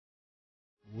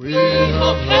We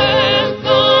of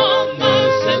heaven,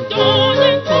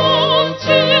 Macedonian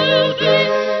children,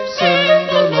 sing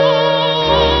the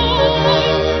Lord,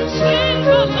 sing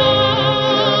the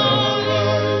Lord.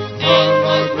 In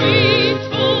my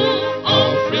grateful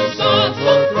offerings at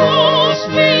the cross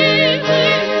we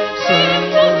lay, sing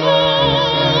the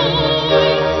Lord,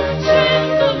 sing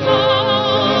the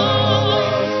Lord,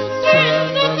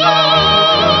 sing the Lord.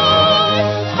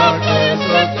 Proclaim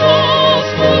the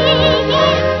gospel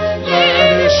light,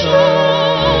 let it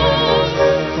shine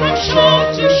from shore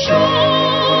to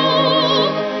shore.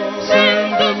 Sing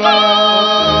the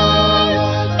Lord,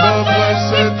 the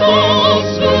blessed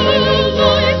gospel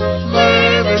light,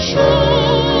 let it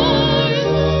shine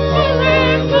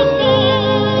forevermore.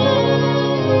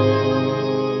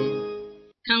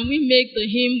 Can we make the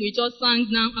hymn we just sang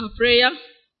now a prayer?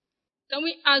 Can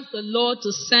we ask the Lord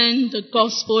to send the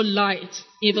gospel light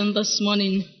even this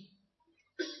morning?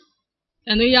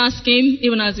 Can we ask Him,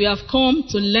 even as we have come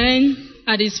to learn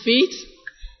at His feet,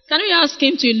 can we ask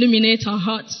Him to illuminate our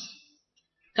hearts?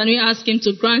 Can we ask Him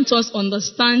to grant us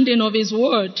understanding of His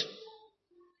word?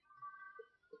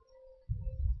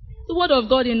 The word of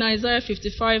God in Isaiah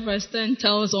 55 verse 10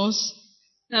 tells us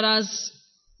that as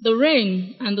the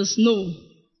rain and the snow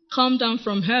come down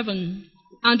from heaven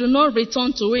and do not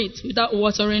return to it without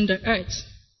watering the earth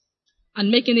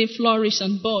and making it flourish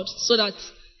and bud, so that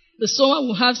the sower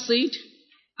will have seed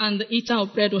and the eater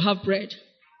of bread will have bread,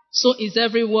 so is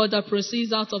every word that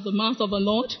proceeds out of the mouth of the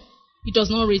Lord. It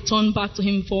does not return back to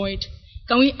Him void.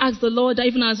 Can we ask the Lord that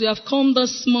even as we have come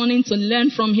this morning to learn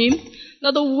from Him,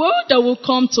 that the word that will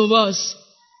come to us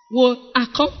will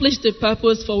accomplish the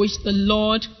purpose for which the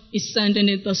Lord is sending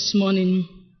it this morning?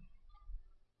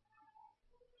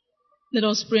 Let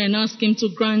us pray and ask Him to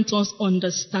grant us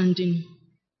understanding.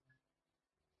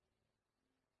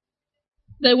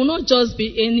 There will not just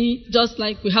be just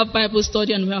like we have Bible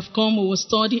study and we have come, we will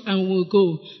study and we will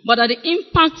go. But that the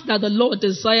impact that the Lord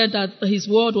desired that His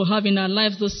word will have in our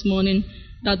lives this morning,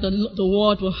 that the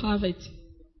word will have it.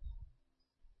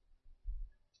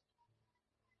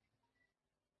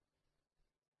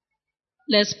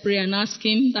 Let's pray and ask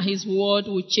Him that His word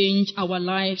will change our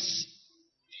lives.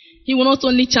 He will not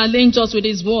only challenge us with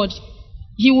His word,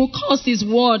 He will cause His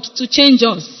word to change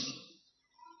us.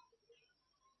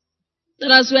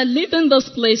 That as we are leaving this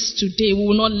place today, we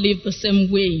will not live the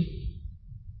same way.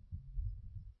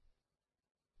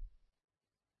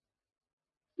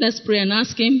 Let's pray and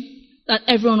ask Him that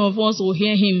every one of us will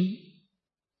hear Him.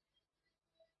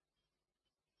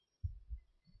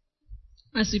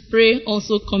 As we pray,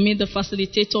 also commit the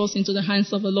facilitators into the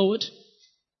hands of the Lord,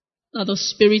 that the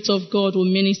Spirit of God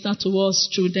will minister to us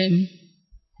through them.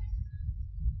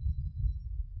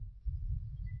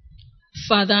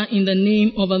 Father, in the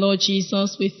name of our Lord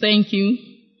Jesus, we thank You,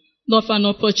 Lord, for an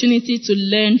opportunity to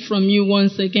learn from You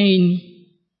once again.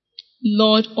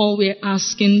 Lord, all we're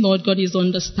asking, Lord God, is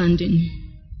understanding.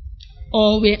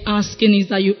 All we're asking is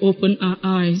that You open our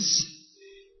eyes.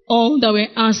 All that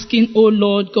we're asking, oh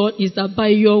Lord God, is that by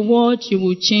Your word You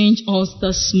will change us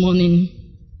this morning.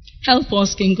 Help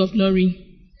us, King of Glory.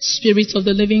 Spirit of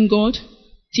the living God,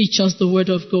 teach us the word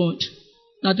of God,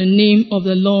 that the name of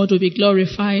the Lord will be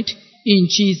glorified. In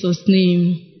Jesus'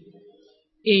 name,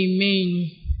 amen.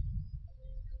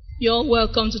 You're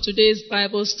welcome to today's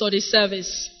Bible study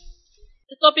service.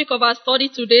 The topic of our study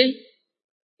today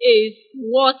is,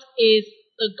 what is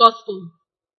the gospel?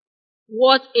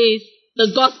 What is the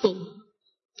gospel?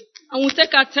 And we'll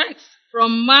take our text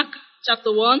from Mark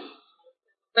chapter 1,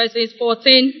 verses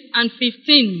 14 and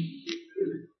 15.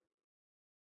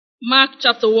 Mark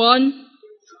chapter 1,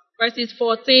 verses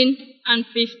 14 and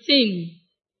 15.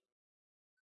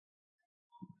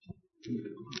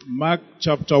 Mark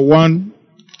chapter 1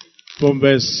 from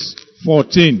verse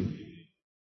 14.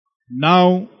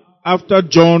 Now, after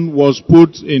John was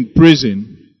put in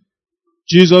prison,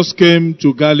 Jesus came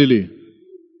to Galilee,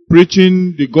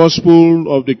 preaching the gospel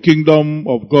of the kingdom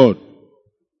of God.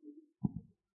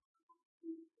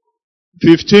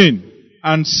 15.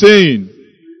 And saying,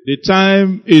 the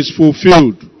time is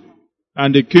fulfilled,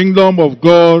 and the kingdom of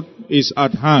God is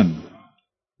at hand.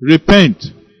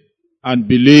 Repent and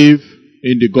believe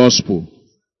in the gospel.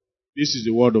 This is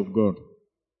the word of God.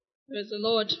 Praise the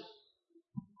Lord.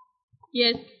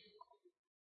 Yes.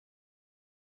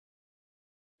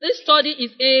 This study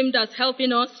is aimed at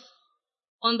helping us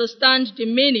understand the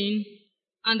meaning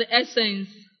and the essence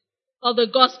of the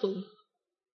gospel.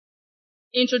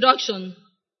 Introduction.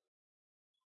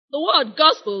 The word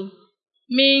gospel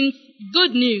means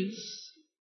good news.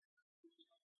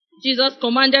 Jesus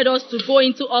commanded us to go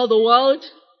into all the world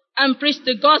and preach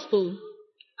the gospel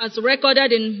as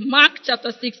recorded in Mark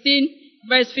chapter 16,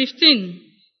 verse 15.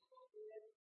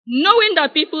 Knowing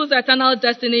that people's eternal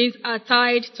destinies are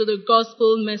tied to the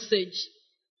gospel message.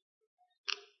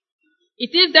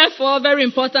 It is therefore very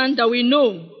important that we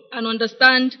know and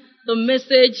understand the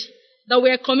message that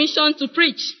we are commissioned to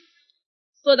preach,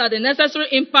 so that the necessary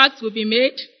impact will be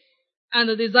made and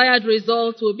the desired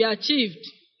result will be achieved.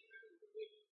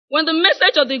 When the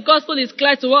message of the gospel is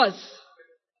clear to us,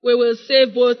 we will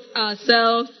save both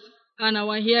ourselves and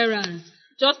our hearers.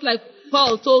 Just like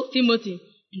Paul told Timothy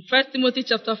in 1 Timothy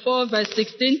chapter 4, verse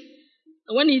 16,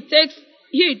 when he takes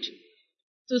heed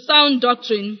to sound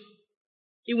doctrine,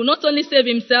 he will not only save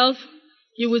himself,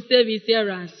 he will save his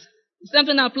hearers. The same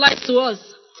thing applies to us.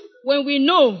 When we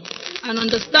know and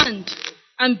understand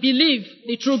and believe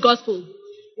the true gospel,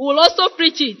 we will also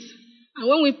preach it. And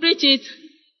when we preach it,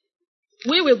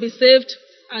 we will be saved,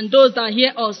 and those that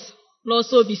hear us will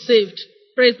also be saved.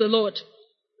 Praise the Lord.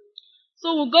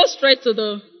 So we'll go straight to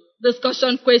the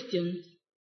discussion questions.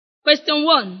 Question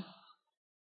 1.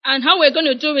 And how we're going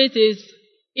to do it is,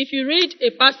 if you read a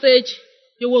passage,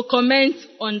 you will comment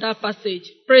on that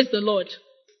passage. Praise the Lord.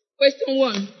 Question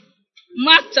 1.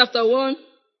 Mark chapter 1,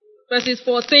 verses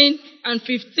 14 and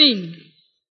 15.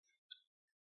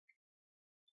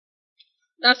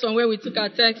 That's from where we took our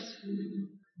text.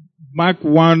 Mark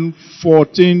 1,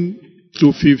 14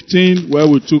 to 15, where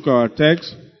we took our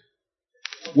text,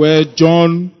 where it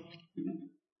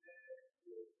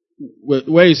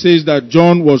says that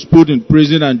John was put in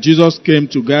prison and Jesus came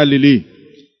to Galilee,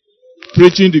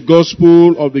 preaching the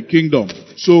gospel of the kingdom.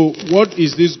 So, what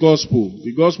is this gospel?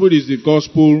 The gospel is the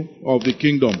gospel of the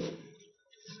kingdom,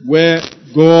 where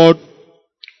God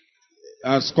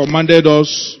commanded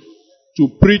us to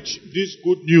preach this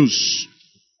good news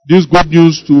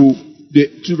to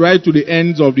right to the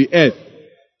ends of the earth.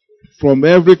 From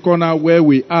every corner where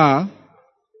we are,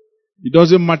 it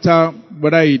doesn't matter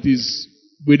whether it is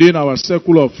within our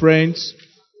circle of friends,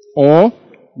 or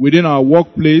within our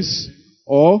workplace,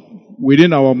 or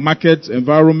within our market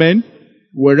environment,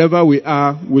 wherever we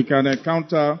are,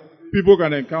 people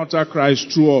can encounter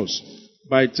Christ through us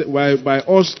by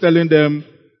us telling them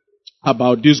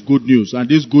about this good news. And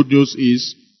this good news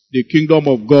is the kingdom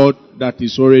of God that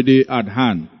is already at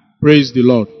hand. Praise the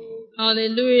Lord.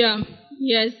 Hallelujah.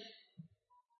 Yes.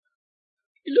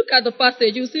 You look at the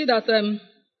passage, you see that 15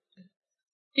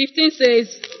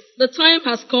 says, the time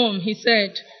has come, he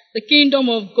said. The kingdom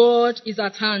of God is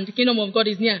at hand. The kingdom of God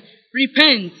is near.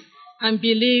 Repent and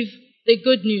believe the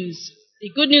good news. The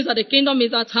good news that the kingdom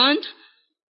is at hand.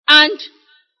 And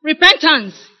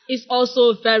repentance is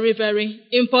also very, very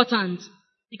important.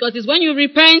 Because it's when you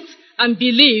repent and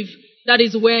believe, that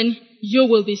is when you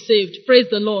will be saved. Praise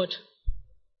the Lord.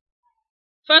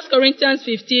 1 Corinthians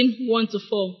 15, 1 to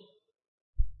 4.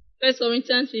 1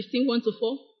 Corinthians 15, 1 to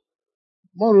 4.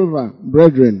 Moreover,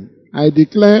 brethren, I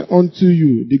declare unto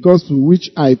you the gospel which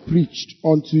I preached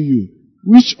unto you,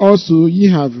 which also ye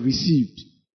have received,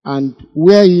 and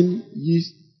wherein ye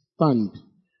stand,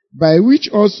 by which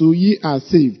also ye are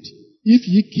saved, if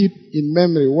ye keep in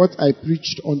memory what I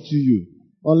preached unto you,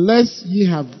 unless ye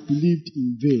have believed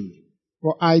in vain.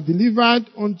 For I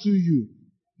delivered unto you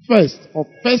first of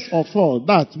all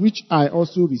that which I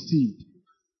also received,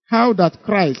 how that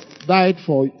Christ died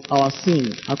for our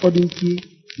sin according to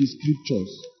the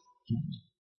Scriptures,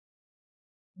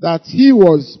 that he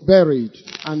was buried,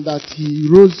 and that he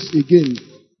rose again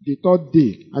the third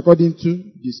day according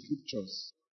to the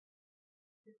Scriptures.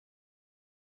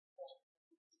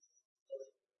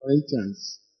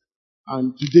 Corinthians.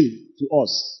 And today to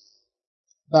us,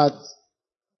 that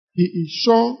he is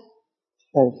sure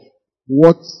of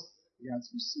what he has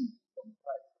received from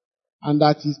Christ, and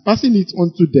that he is passing it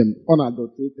on to them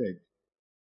unadulterated.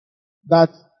 That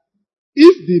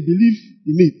if they believe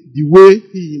in it the way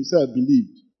he himself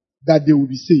believed, that they will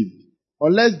be saved.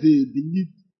 Unless they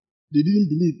didn't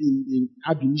believe in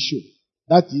ab initio.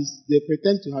 That is, they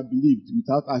pretend to have believed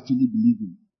without actually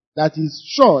believing. That is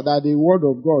sure that the word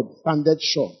of God standeth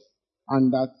sure,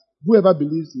 and that whoever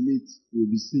believes in it will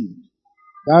be saved.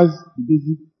 That's the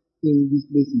basic thing this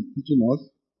place is teaching us,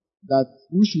 that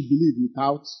we should believe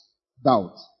without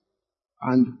doubt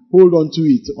and hold on to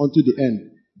it unto the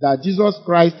end. That Jesus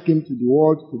Christ came to the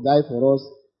world to die for us,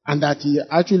 and that he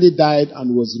actually died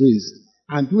and was raised.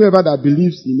 And whoever that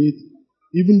believes in it,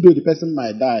 even though the person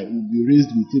might die, will be raised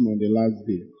with him on the last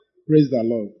day. Praise the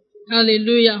Lord.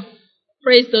 Hallelujah.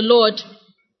 Praise the Lord.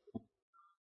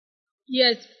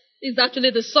 Yes, it's actually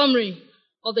the summary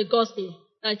of the gospel.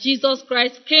 That Jesus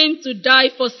Christ came to die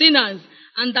for sinners,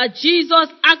 and that Jesus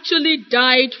actually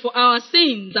died for our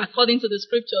sins according to the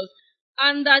Scriptures,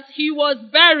 and that he was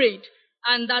buried,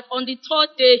 and that on the third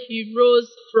day he rose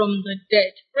from the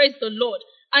dead. Praise the Lord.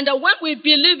 And that when we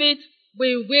believe it,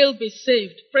 we will be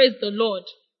saved. Praise the Lord.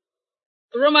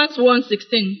 Romans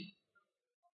 1:16.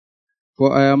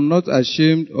 For I am not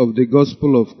ashamed of the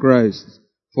gospel of Christ,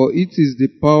 for it is the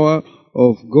power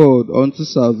of God unto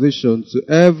salvation to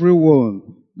everyone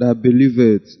that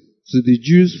believeth, to the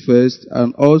Jews first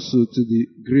and also to the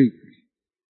Greek.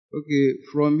 Okay,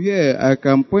 from here I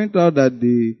can point out that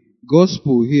the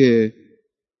gospel here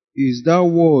is that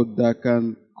word that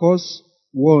can cause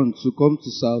one to come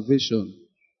to salvation.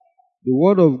 The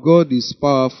word of God is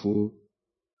powerful,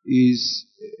 is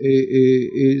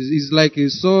like a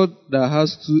sword that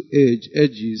has two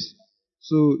edges.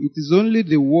 So it is only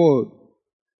the word,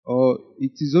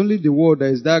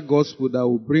 that is that gospel that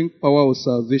will bring power of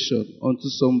salvation unto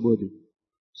somebody.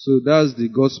 So that's the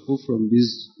gospel from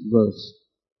this verse.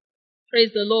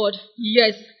 Praise the Lord.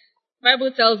 Yes,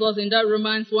 Bible tells us in that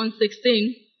Romans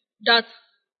 1:16 that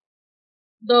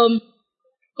the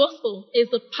gospel is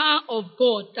the power of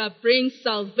God that brings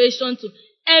salvation to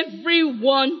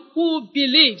everyone who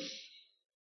believes.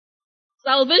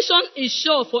 Salvation is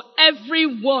sure for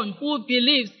everyone who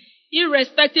believes,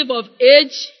 irrespective of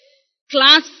age,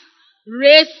 class,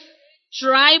 race,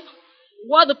 tribe,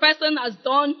 what the person has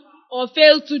done or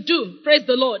failed to do. Praise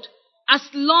the Lord. As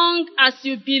long as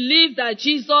you believe that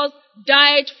Jesus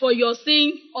died for your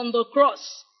sins on the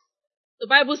cross, the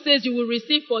Bible says you will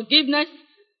receive forgiveness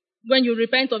when you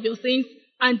repent of your sins,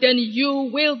 and then you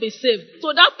will be saved.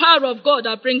 So that power of God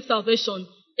that brings salvation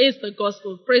is the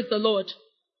gospel. Praise the Lord.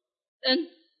 Then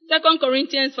 2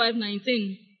 Corinthians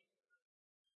 5:19.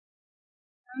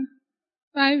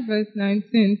 5 verse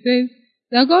 19 says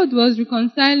that God was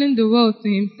reconciling the world to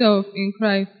himself in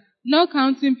Christ, not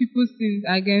counting people's sins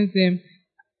against them.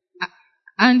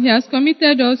 And he has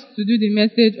committed us to do the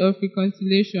message of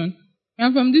reconciliation.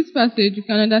 And from this passage, you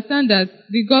can understand that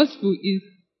the gospel is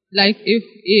like is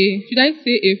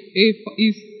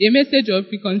a message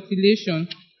of reconciliation.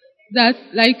 That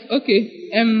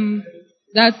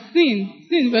that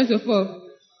sin first of all,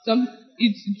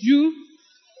 it drew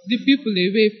the people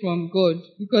away from God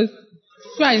because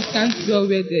Christ can't dwell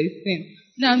where there is sin.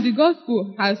 Now the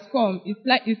gospel has come.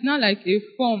 It's not like a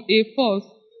force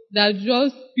that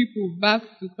draws people back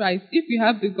to Christ. If you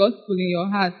have the gospel in your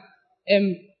heart,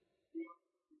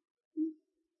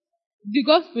 the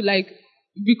gospel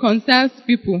reconciles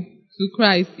people to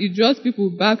Christ. It draws people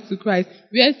back to Christ.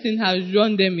 Where sin has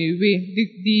drawn them away,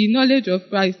 the knowledge of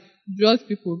Christ draws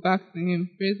people back to him.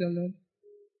 Praise the Lord.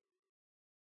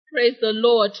 Praise the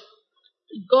Lord.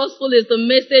 The gospel is the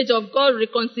message of God's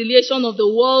reconciliation of the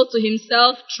world to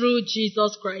himself through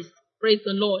Jesus Christ. Praise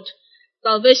the Lord.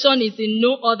 Salvation is in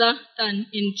no other than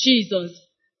in Jesus.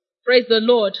 Praise the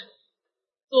Lord.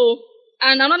 So,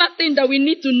 and another thing that we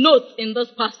need to note in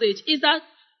this passage is that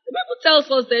the Bible tells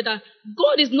us that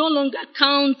God is no longer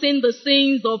counting the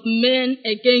sins of men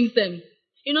against them.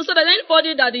 So that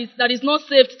anybody that is not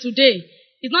saved today,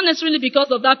 it's not necessarily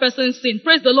because of that person's sin.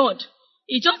 Praise the Lord.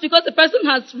 It's just because the person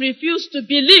has refused to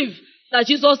believe that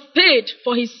Jesus paid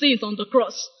for his sins on the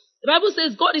cross. The Bible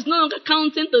says God is no longer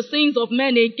counting the sins of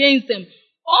men against them.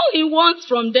 All he wants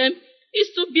from them is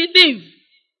to believe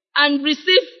and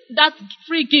receive that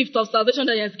free gift of salvation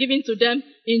that he has given to them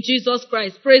in Jesus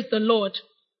Christ. Praise the Lord.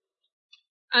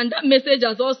 And that message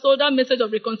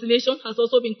of reconciliation has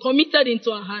also been committed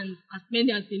into our hands, as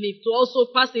many as believe, to also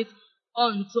pass it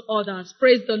on to others.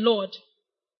 Praise the Lord.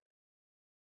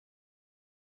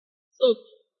 So,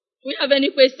 do we have any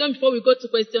question before we go to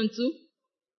question 2?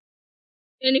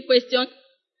 Any question?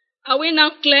 Are we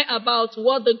now clear about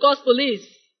what the gospel is?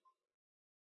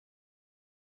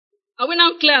 Are we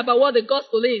now clear about what the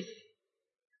gospel is?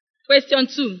 Question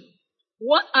 2.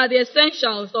 What are the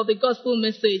essentials of the gospel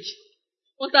message?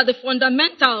 What are the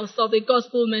fundamentals of the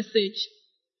gospel message?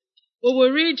 We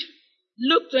will read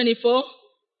Luke 24,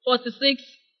 46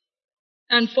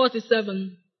 and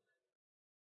 47.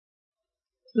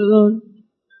 The Lord.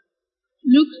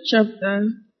 Luke chapter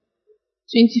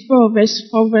 24,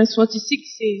 verse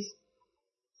 46 says,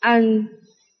 and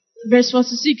verse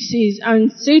 46 says,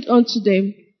 and said unto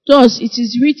them, thus it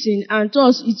is written, and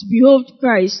thus it behoved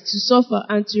Christ to suffer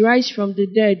and to rise from the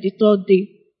dead the third day.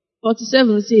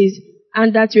 47 says,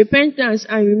 and that repentance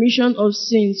and remission of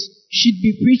sins should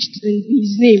be preached in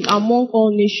his name among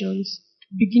all nations,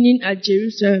 beginning at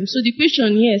Jerusalem. So the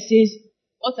question here says,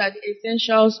 what are the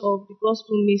essentials of the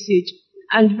gospel message?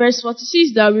 And verse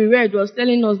 46 that we read was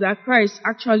telling us that Christ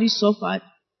actually suffered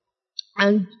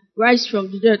and rise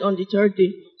from the dead on the third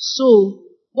day. So,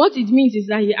 what it means is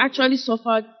that he actually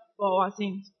suffered for our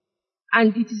sins.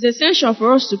 And it is essential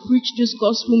for us to preach this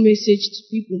gospel message to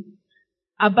people.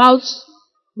 about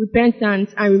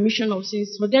repentance and remission of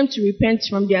sins, for them to repent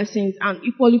from their sins and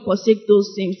equally forsake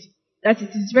those sins. That it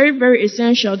is very, very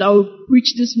essential that we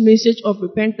preach this message of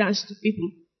repentance to people.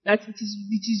 That it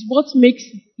is what makes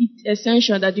it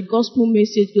essential that the gospel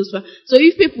message goes for. So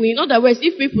if people, in other words,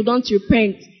 if people don't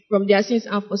repent from their sins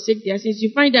and forsake their sins,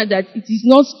 you find out that it is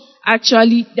not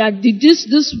actually that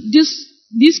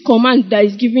this command that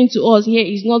is given to us here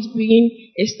is not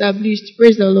being established.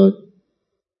 Praise the Lord.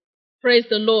 Praise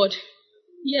the Lord.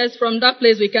 Yes, from that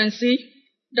place we can see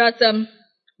that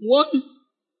one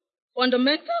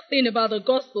fundamental thing about the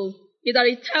gospel is that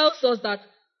it tells us that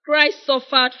Christ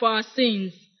suffered for our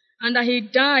sins and that he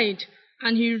died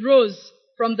and he rose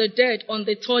from the dead on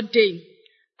the third day.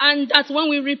 And that when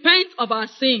we repent of our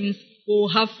sins, we will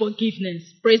have forgiveness.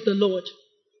 Praise the Lord.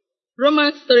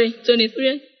 Romans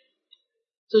 3:23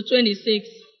 to 26.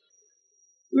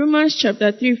 Romans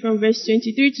chapter 3 from verse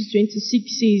 23 to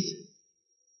 26 says,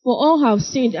 For all have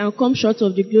sinned and come short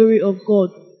of the glory of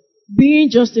God, being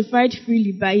justified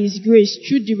freely by his grace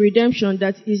through the redemption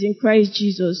that is in Christ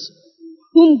Jesus,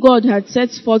 whom God had set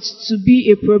forth to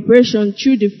be a propitiation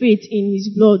through the faith in his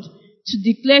blood, to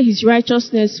declare his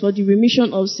righteousness for the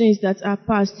remission of sins that are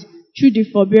past through the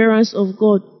forbearance of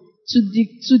God,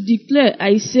 to declare,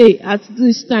 I say, at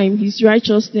this time his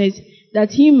righteousness,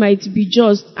 that he might be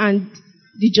just and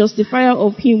the justifier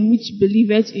of him which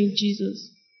believeth in Jesus.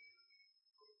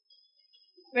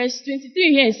 Verse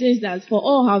 23 here says that for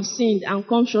all have sinned and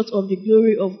come short of the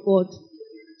glory of God.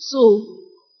 So,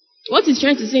 what he's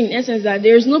trying to say in essence that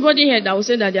there is nobody here that will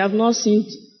say that they have not sinned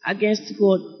against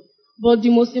God. But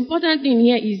the most important thing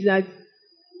here is that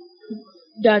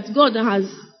God has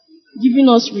given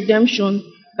us redemption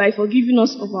by forgiving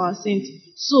us of our sins.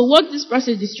 So what this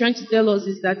passage is trying to tell us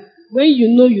is that when you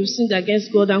know you've sinned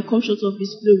against God and come short of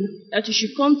his glory, that you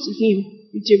should come to him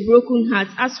with a broken heart,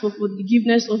 ask for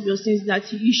forgiveness of your sins, that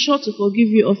he is sure to forgive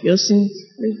you of your sins.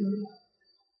 Praise God.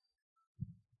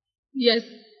 Yes.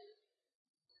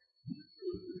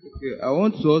 Okay, I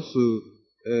want to also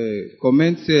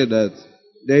comment here that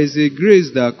there is a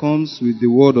grace that comes with the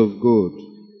word of God.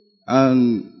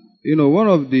 And, one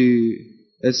of the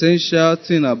essential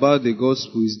thing about the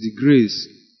gospel is the grace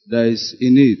that is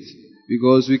in it.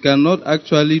 Because we cannot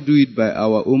actually do it by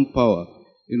our own power,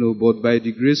 but by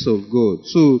the grace of God.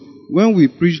 So, when we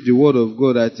preach the word of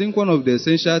God, I think one of the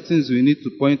essential things we need to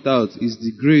point out is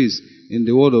the grace in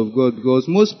the word of God. Because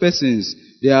most persons,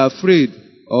 they are afraid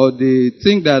or they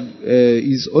think that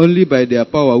is only by their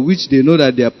power, which they know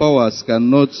that their powers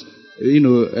cannot,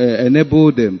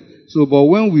 enable them. So, but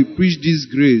when we preach this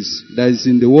grace that is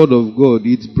in the word of God,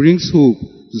 it brings hope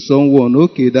to someone.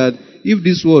 Okay, that if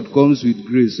this word comes with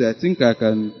grace, I think I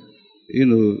can,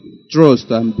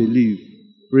 trust and believe.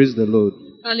 Praise the Lord.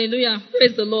 Hallelujah.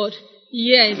 Praise the Lord.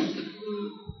 Yes.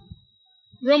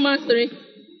 Romans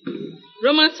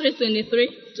 3:23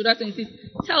 to that 26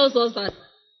 tells us that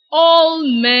all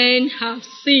men have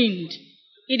sinned.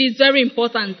 It is very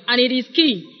important and it is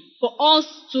key for us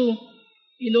to,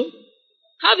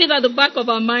 have it at the back of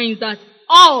our minds that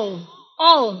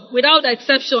all, without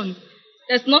exception,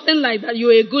 there's nothing like that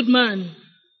you're a good man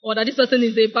or that this person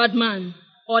is a bad man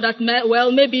or that,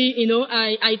 maybe,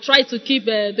 I try to keep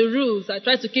the rules, I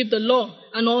try to keep the law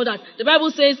and all that. The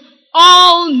Bible says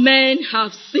all men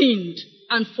have sinned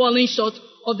and fallen short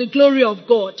of the glory of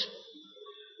God.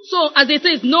 So, as it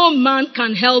says, no man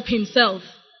can help himself.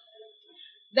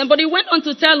 But he went on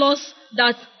to tell us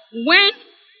that when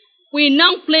we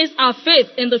now place our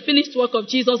faith in the finished work of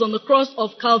Jesus on the cross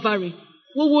of Calvary,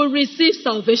 we will receive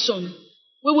salvation.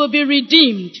 We will be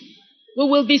redeemed. We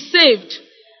will be saved.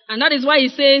 And that is why he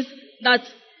says that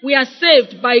we are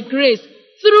saved by grace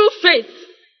through faith.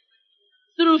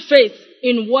 Through faith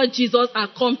in what Jesus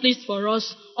accomplished for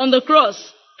us on the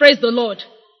cross. Praise the Lord.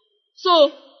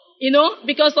 So,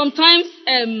 because sometimes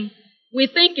we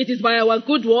think it is by our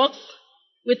good works.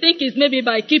 We think it's maybe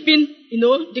by keeping,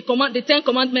 the 10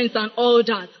 Commandments and all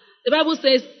that. The Bible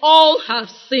says all have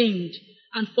sinned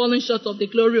and fallen short of the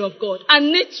glory of God.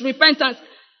 And need repentance.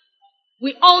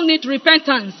 We all need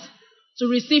repentance to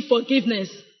receive forgiveness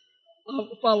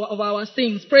of our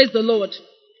sins. Praise the Lord.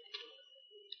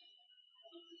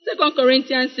 2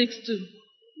 Corinthians 6:2.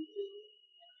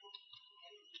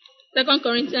 2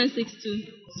 Corinthians 6:2.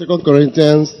 2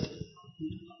 Corinthians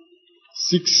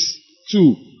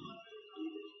 6:2.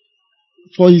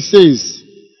 For he says,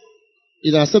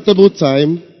 in acceptable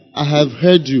time I have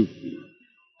heard you,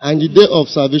 and in the day of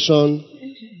salvation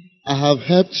I have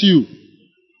helped you.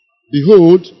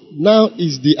 Behold, now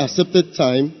is the accepted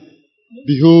time.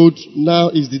 Behold, now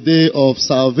is the day of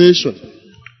salvation.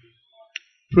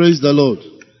 Praise the Lord.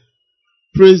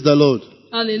 Praise the Lord.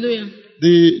 Hallelujah.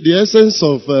 The essence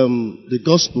of the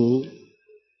gospel,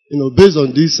 based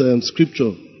on this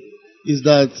scripture, is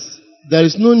that there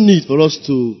is no need for us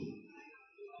to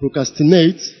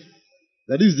procrastinate.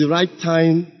 That is the right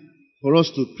time for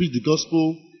us to preach the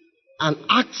gospel and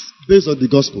act based on the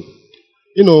gospel.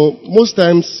 Most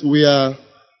times we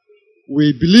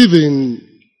believe in,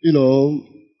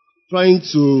 trying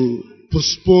to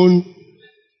postpone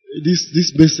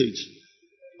this message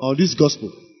or this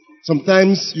gospel.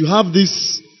 Sometimes you have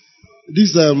this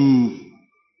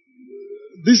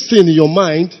thing in your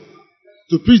mind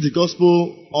to preach the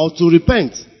gospel or to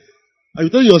repent. And you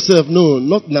tell yourself, no,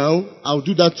 not now. I'll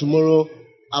do that tomorrow.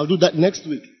 I'll do that next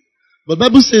week. But the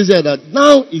Bible says here that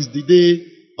now is the day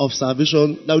of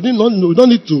salvation. That we don't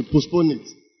need to postpone it.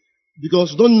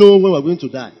 Because we don't know when we're going to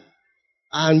die.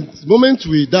 And the moment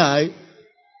we die,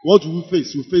 what will we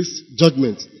face? We'll face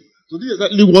judgment. So this is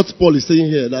exactly what Paul is saying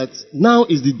here, that now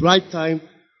is the right time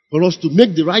for us to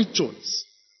make the right choice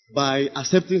by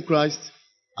accepting Christ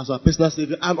as our personal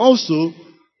Savior and also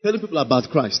telling people about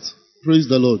Christ. Praise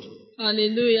the Lord.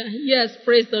 Hallelujah. Yes,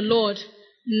 praise the Lord.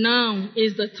 Now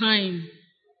is the time.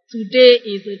 Today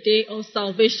is the day of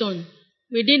salvation.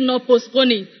 We did not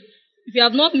postpone it. If you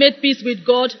have not made peace with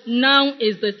God, now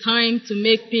is the time to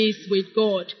make peace with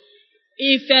God.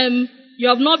 If you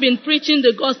have not been preaching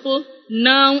the gospel,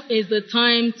 now is the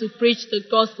time to preach the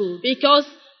gospel, because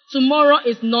tomorrow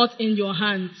is not in your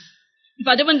hands. In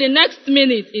fact, even the next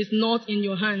minute is not in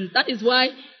your hands. That is why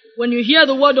when you hear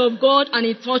the word of God and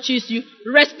it touches you,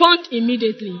 respond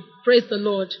immediately. Praise the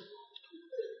Lord.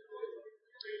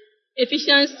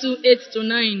 Ephesians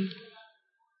 2:8-9.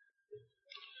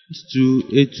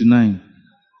 2:8-9.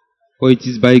 For it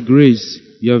is by grace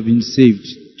you have been saved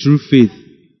through faith,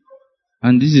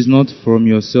 and this is not from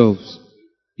yourselves.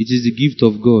 It is the gift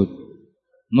of God,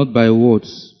 not by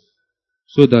words,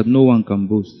 so that no one can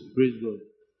boast. Praise God.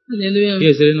 Hallelujah. He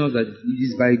is telling us that it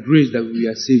is by grace that we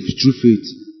are saved through faith.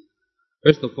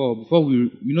 First of all, before we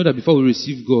know that before we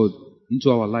receive God into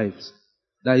our lives,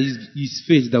 that is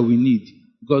faith that we need.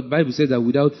 Because the Bible says that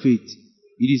without faith,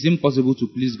 it is impossible to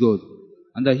please God.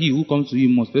 And that he who comes to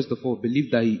him must first of all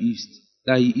believe that he is,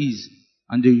 and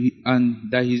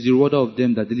that he is the rewarder of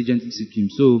them that diligently seek him.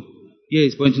 So, here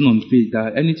is pointing on faith,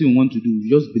 that anything we want to do, we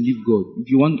just believe God.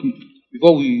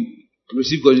 Before we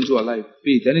receive God into our life,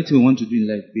 faith, anything we want to do in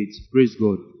life, faith. Praise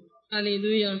God.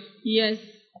 Hallelujah. Yes.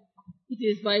 It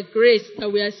is by grace that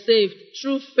we are saved,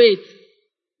 through faith.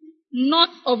 Not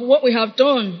of what we have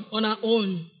done on our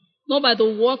own, not by the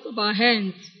work of our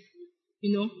hands,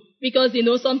 Because,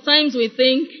 sometimes we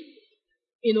think,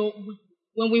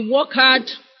 when we work hard,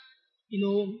 we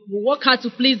work hard to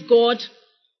please God,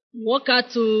 work hard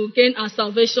to gain our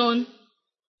salvation.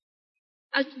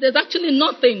 There's actually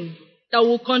nothing that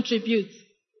will contribute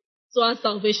to our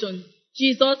salvation.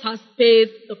 Jesus has paid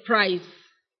the price.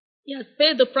 He has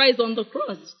paid the price on the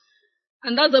cross.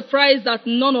 And that's a price that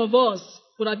none of us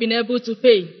would have been able to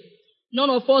pay. None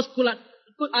of us could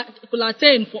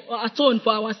atone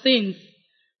for our sins.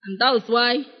 And that was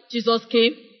why Jesus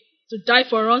came to die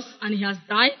for us, and he has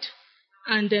died,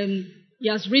 and he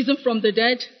has risen from the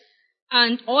dead.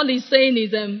 And all he's saying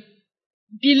is,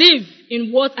 believe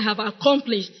in what I have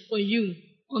accomplished for you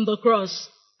on the cross,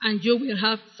 and you will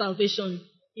have salvation.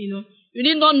 You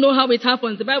need not know how it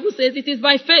happens. The Bible says it is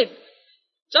by faith.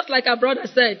 Just like our brother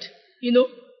said,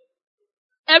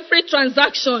 every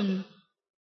transaction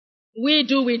we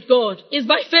do with God is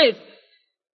by faith.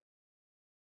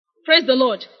 Praise the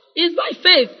Lord. It's by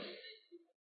faith.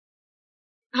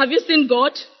 Have you seen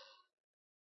God?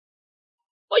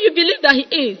 But you believe that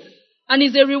he is, and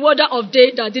is a rewarder of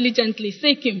they that diligently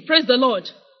seek him. Praise the Lord.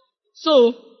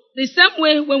 So, the same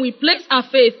way when we place our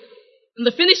faith in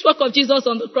the finished work of Jesus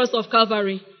on the cross of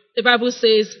Calvary, the Bible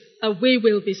says that we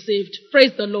will be saved.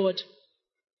 Praise the Lord.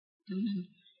 Amen.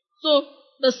 So,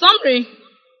 the summary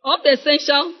of the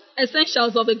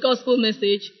essentials of the gospel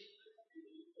message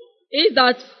is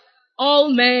that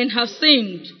all men have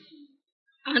sinned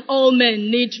and all men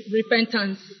need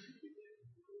repentance.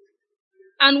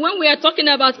 And when we are talking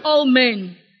about all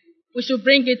men, we should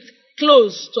bring it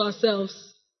close to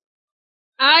ourselves.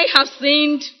 I have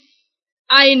sinned,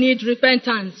 I need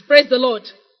repentance. Praise the Lord.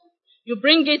 You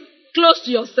bring it close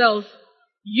to yourself.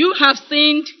 You have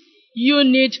sinned, you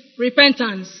need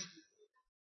repentance.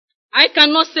 I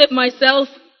cannot save myself,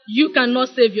 you cannot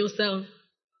save yourself.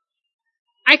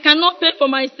 I cannot pay for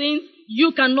my sins,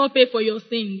 you cannot pay for your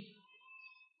sins.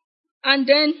 And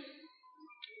then,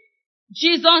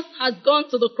 Jesus has gone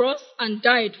to the cross and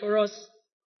died for us.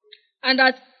 And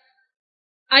that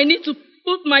I need to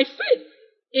put my faith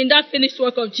in that finished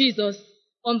work of Jesus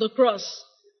on the cross.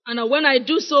 And that when I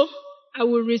do so, I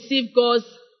will receive God's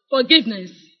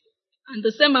forgiveness. And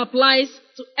the same applies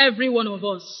to every one of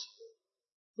us.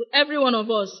 To every one of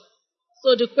us.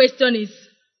 So the question is,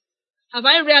 have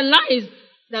I realized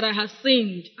that I have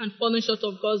sinned and fallen short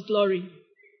of God's glory?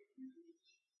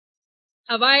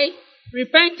 Have I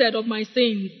repented of my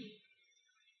sins?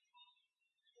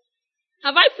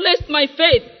 Have I placed my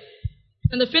faith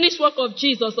in the finished work of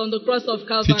Jesus on the cross of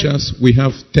Calvary? Teachers, we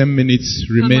have 10 minutes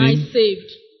remaining. Am I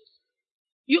saved?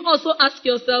 You also ask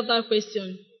yourself that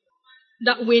question.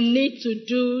 That we need to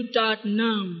do that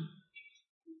now.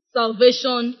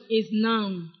 Salvation is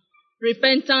now.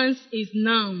 Repentance is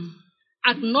now.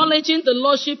 Acknowledging the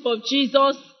Lordship of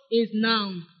Jesus is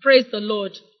now. Praise the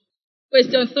Lord.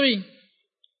 Question 3.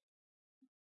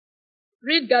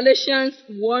 Read Galatians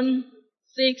 1,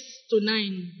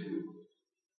 6-9.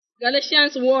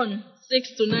 Galatians 1,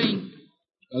 6-9.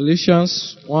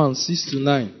 Galatians 1,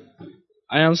 6-9.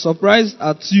 I am surprised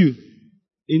at you.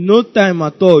 In no time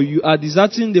at all, you are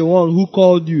deserting the one who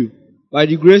called you by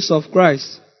the grace of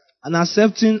Christ and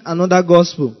accepting another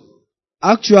gospel.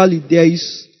 Actually, there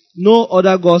is no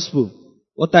other gospel.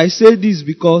 But I say this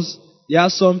because there are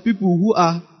some people who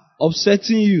are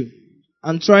upsetting you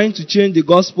and trying to change the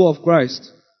gospel of Christ.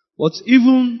 But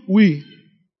even we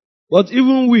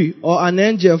or an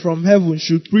angel from heaven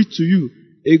should preach to you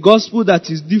a gospel that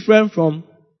is different from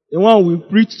the one we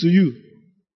preach to you.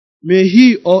 May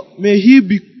he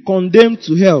be condemned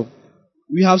to hell.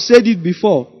 We have said it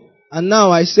before, and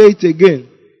now I say it again.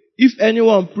 If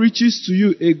anyone preaches to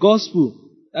you a gospel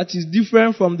that is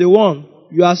different from the one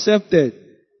you accepted,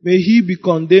 may he be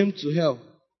condemned to hell.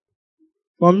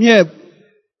 From here,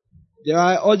 they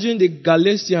are urging the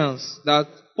Galatians that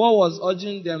Paul was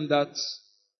urging them that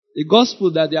the gospel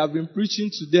that they have been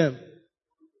preaching to them,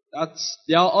 that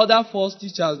there are other false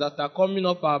teachers that are coming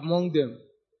up among them.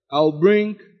 I will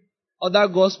bring other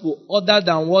gospel other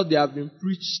than what they have been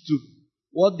preached to,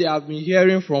 what they have been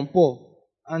hearing from Paul.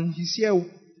 And he's here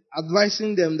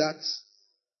advising them that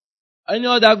any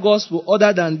other gospel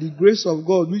other than the grace of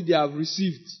God which they have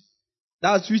received,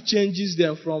 that which changes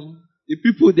them from the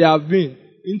people they have been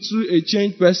into a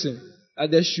changed person,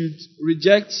 that they should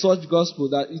reject such gospel,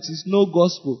 that it is no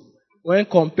gospel when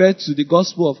compared to the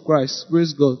gospel of Christ.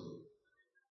 Praise God.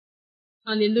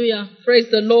 Hallelujah. Praise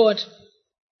the Lord.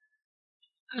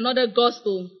 Another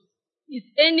gospel is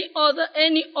any other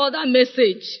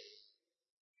message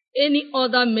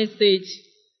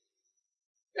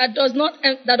that does not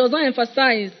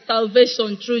emphasize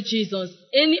salvation through Jesus.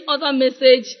 Any other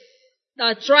message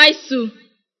that tries to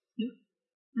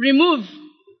remove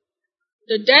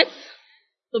the death,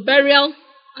 the burial,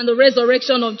 and the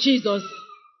resurrection of Jesus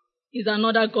is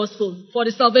another gospel. For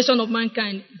the salvation of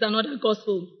mankind is another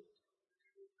gospel.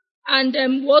 And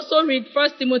we also read 1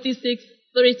 Timothy 6,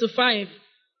 3-5. We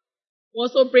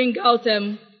also bring out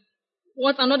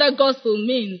what another gospel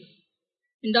means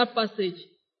in that passage.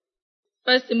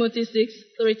 1 Timothy 6,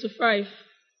 3-5.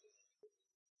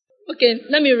 Okay,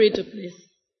 let me read it, please.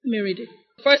 Let me read it.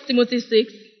 1 Timothy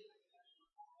 6,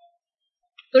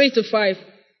 3-5.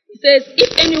 It says,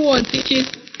 if anyone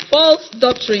teaches false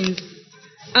doctrines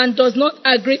and does not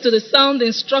agree to the sound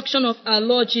instruction of our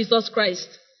Lord Jesus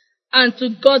Christ and to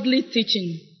godly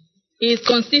teaching, he is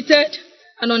conceited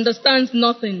and understands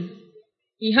nothing.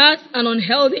 He has an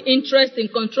unhealthy interest in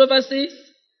controversies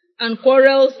and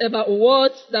quarrels about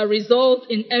words that result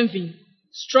in envy,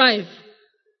 strife,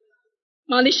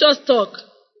 malicious talk,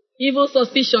 evil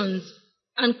suspicions,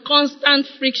 and constant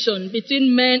friction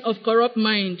between men of corrupt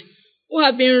mind who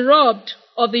have been robbed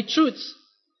of the truth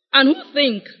and who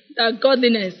think that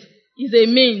godliness is a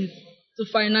means to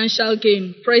financial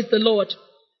gain. Praise the Lord.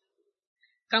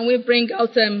 Can we bring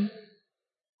out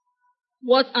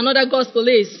what another gospel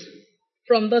is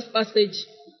from this passage?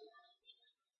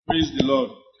 Praise the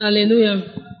Lord.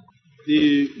 Hallelujah.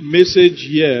 The message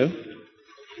here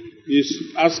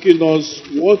is asking us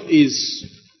what is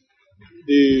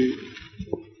the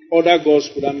other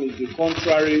gospel, that means the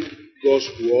contrary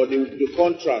gospel or the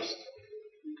contrast.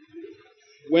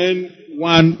 When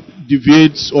one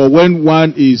deviates or when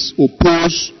one is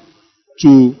opposed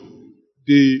to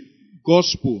the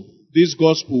gospel, this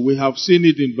gospel, we have seen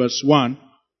it in verse 1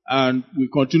 and we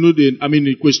continued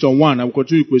in question 1 and we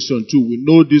continue in question 2. We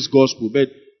know this gospel, but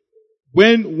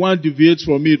when one deviates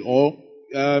from it or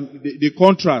the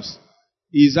contrast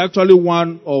is actually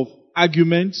one of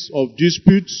arguments, of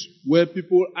disputes, where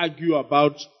people argue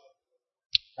about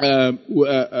the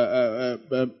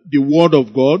word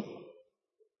of God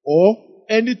or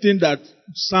anything that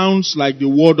sounds like the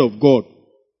word of God.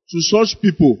 To such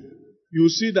people, you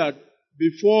see that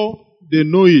before they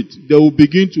know it, they will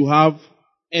begin to have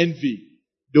envy.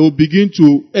 They will begin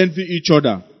to envy each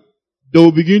other. They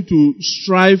will begin to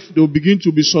strive. They will begin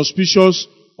to be suspicious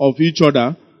of each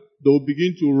other. They will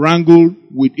begin to wrangle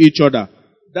with each other.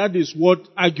 That is what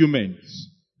arguments,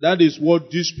 that is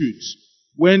what disputes.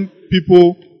 When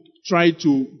people try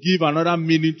to give another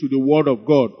meaning to the word of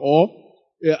God, or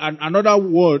another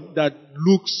word that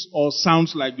looks or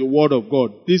sounds like the word of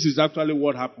God, this is actually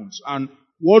what happens. And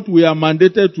what we are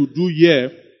mandated to do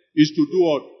here is to do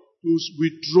what? To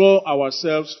withdraw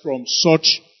ourselves from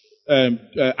such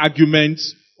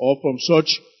arguments or from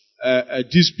such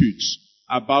disputes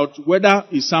about whether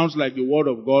it sounds like the word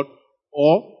of God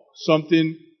or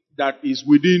something that is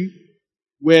within,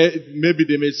 where maybe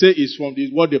they may say is from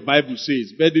what the Bible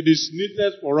says. But it is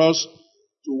needless for us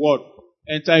to what?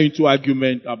 Enter into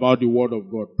argument about the word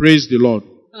of God. Praise the Lord.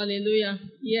 Hallelujah.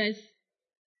 Yes.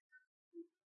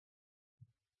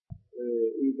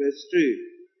 In verse 3,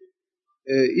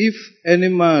 if any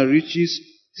man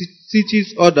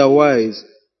teaches otherwise,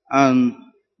 and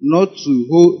not to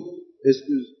hold,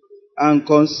 and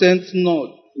consent not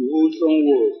to wholesome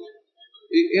words.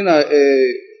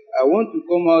 I want to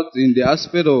come out in the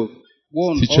aspect of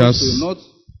one Teachers, also not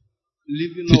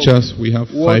living Teachers, up we have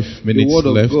what 5 minutes the word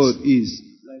left. of God is.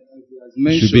 Like he has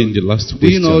mentioned, Should be in the last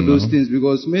question doing all those now. things,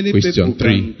 because many Question people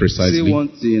 3 can precisely. say one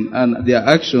thing and their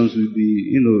actions will be,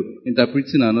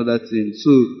 interpreting another thing.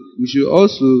 So we should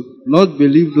also not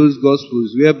believe those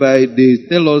gospels whereby they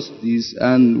tell us this,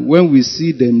 and when we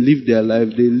see them live their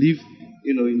life, they live,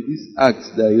 in these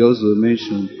acts that he also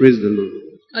mentioned. Praise the Lord.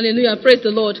 Hallelujah. Praise the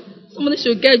Lord. Somebody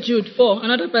should get Jude 4.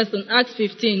 Another person, Acts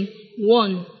 15,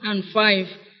 1 and 5.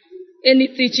 Any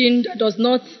teaching that does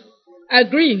not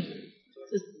agree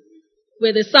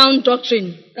with the sound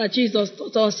doctrine that Jesus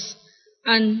taught us,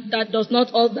 and that does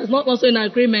not also in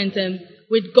agreement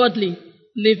with godly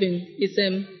living, is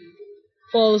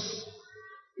false,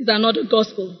 is another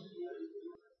gospel.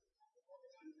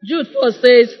 Jude 4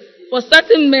 says, for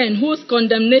certain men whose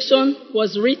condemnation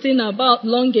was written about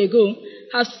long ago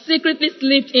have secretly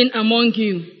slipped in among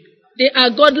you. They are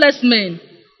godless men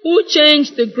who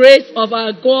change the grace of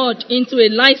our God into a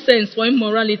license for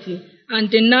immorality and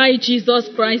deny Jesus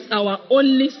Christ, our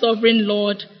only sovereign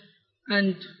Lord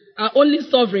and our only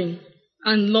sovereign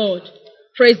and Lord.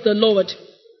 Praise the Lord.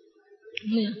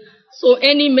 Yeah. So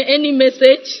any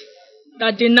message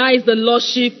that denies the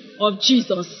lordship of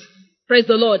Jesus, praise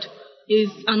the Lord, is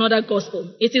another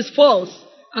gospel. It is false,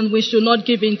 and we should not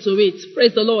give in to it.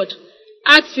 Praise the Lord.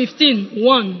 Acts 15,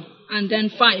 1 and then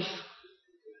 5.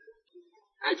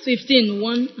 Acts 15,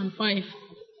 1 and 5.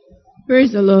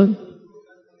 Praise the Lord.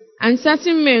 And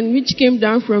certain men which came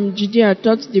down from Judea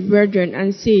taught the brethren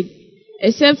and said,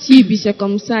 except ye be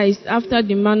circumcised after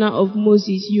the manner of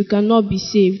Moses, you cannot be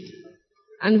saved.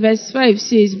 And verse 5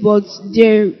 says, but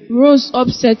there rose up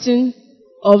certain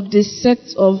of the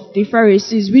sect of the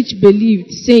Pharisees which believed,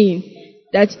 saying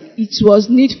that it was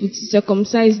needful to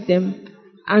circumcise them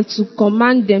and to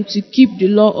command them to keep the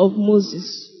law of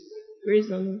Moses. Praise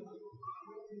the Lord.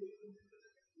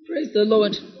 Praise the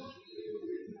Lord.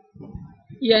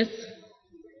 Yes.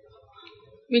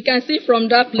 We can see from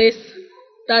that place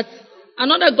that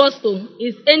another gospel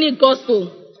is any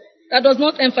gospel that does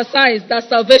not emphasize that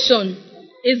salvation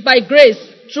is by grace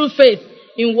through faith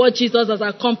in what Jesus has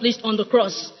accomplished on the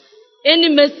cross. Any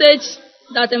message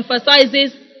that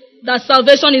emphasizes that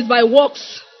salvation is by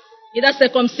works, either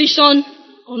circumcision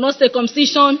or not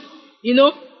circumcision,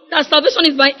 that salvation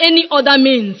is by any other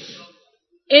means,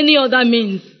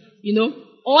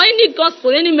 or any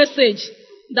gospel, any message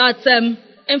that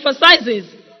emphasizes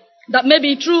that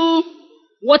maybe through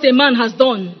what a man has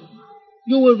done,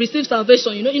 you will receive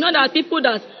salvation. There are people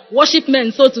that worship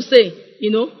men, so to say,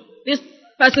 this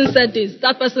person said this,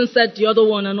 that person said the other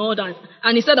one and all that.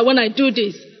 And he said that when I do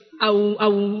this, I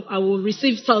will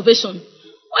receive salvation.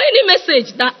 Or any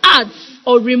message that adds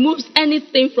or removes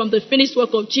anything from the finished work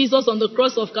of Jesus on the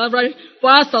cross of Calvary for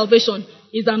our salvation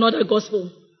is another gospel.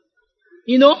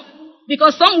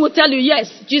 Because some will tell you,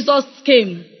 yes, Jesus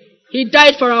came. He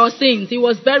died for our sins. He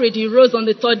was buried. He rose on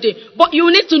the third day. But you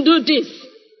need to do this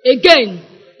again,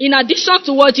 in addition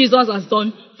to what Jesus has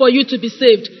done for you to be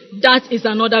saved. That is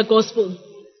another gospel.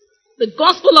 The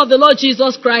gospel of the Lord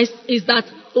Jesus Christ is that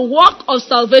the work of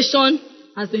salvation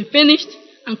has been finished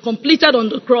and completed on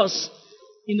the cross.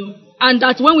 And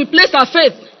that when we place our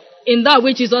faith in that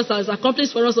which Jesus has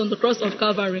accomplished for us on the cross of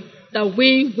Calvary, that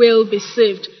we will be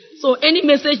saved. So any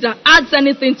message that adds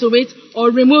anything to it or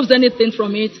removes anything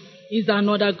from it is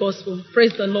another gospel.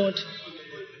 Praise the Lord.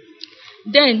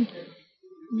 Then,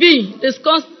 B,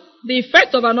 discuss the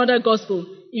effect of another gospel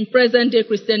in present day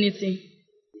Christianity.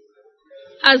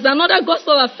 Has another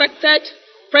gospel affected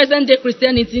present day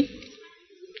Christianity?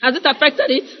 Has it affected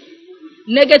it?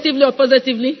 Negatively or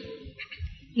positively?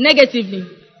 Negatively.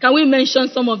 Can we mention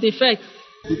some of the effects?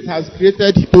 It has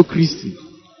created hypocrisy.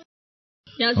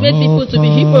 He has made people to be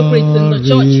hypocrites in the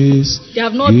church. They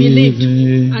have not believed,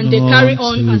 and they carry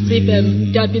on as if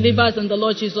they are believers in the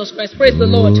Lord Jesus Christ. Praise the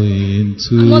Lord.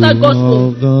 Another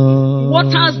gospel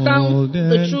waters down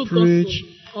the true gospel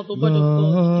of the word of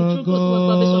God. The true gospel of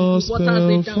salvation waters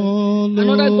it down.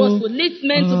 Another gospel leads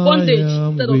men to bondage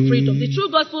instead of freedom. The true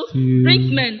gospel brings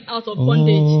men out of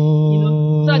bondage,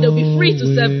 so that they'll be free to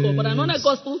serve God. But another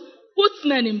gospel puts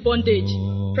men in bondage.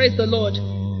 Praise the Lord.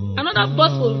 Another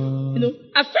gospel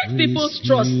affect people's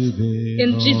trust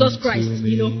in Jesus Christ.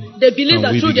 They believe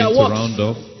that through their works,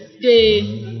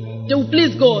 they will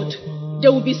please God.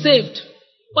 They will be saved.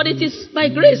 But it is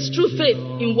by grace, through faith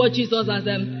in what Jesus has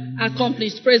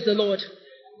accomplished. Praise the Lord.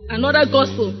 Another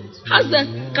gospel has the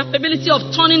capability of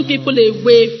turning people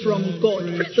away from God.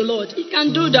 Praise the Lord. It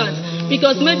can do that.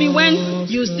 Because maybe when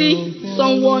you see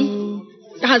someone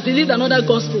that has believed another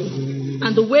gospel,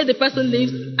 and the way the person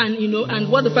lives,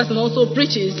 and what the person also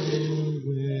preaches,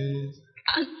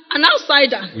 an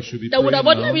outsider that would have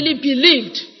ordinarily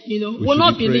believed, will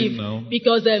not believe,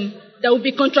 because there will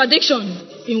be contradiction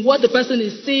in what the person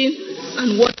is saying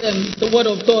and what the word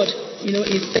of God,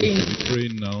 is saying.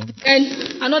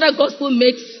 And another gospel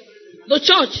makes the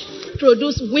church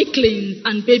produce weaklings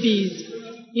and babies.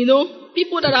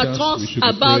 People that are tossed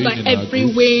about by every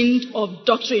wind of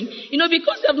doctrine.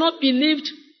 Because they have not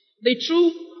believed the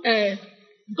true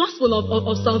gospel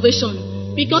of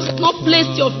salvation. Because you've not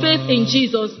placed your faith in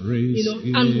Jesus,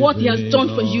 and what He has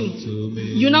done for you.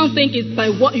 You now think it's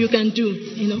by what you can do,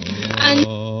 And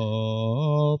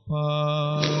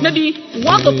maybe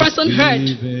what the person heard,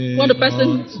 what the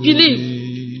person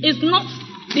believed, is not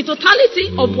the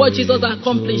totality of what Jesus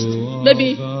accomplished.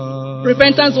 Maybe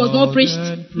repentance was not preached,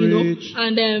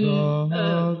 and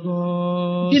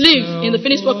belief in the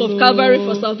finished work of Calvary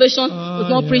for salvation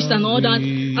was not preached and all that.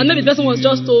 And maybe the person was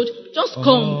just told, just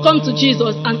come to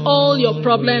Jesus and all your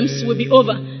problems will be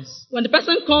over. When the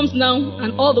person comes now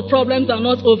and all the problems are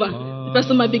not over, the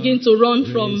person might begin to run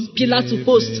from pillar to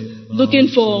post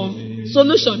looking for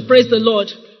solution. Praise the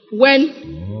Lord.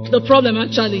 When the problem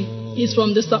actually is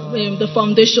from the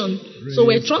foundation. So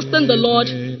we're trusting the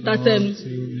Lord that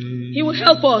He will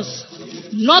help us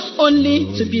not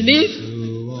only to believe,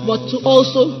 but to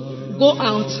also go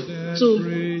out to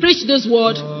preach this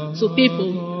word to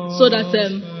people so that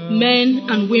men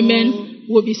and women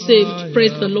will be saved.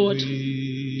 Praise the Lord.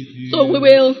 So we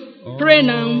will pray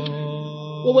now.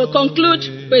 We will conclude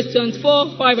questions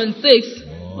 4, 5, and 6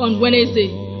 on Wednesday.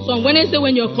 So on Wednesday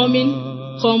when you're coming,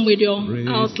 come with your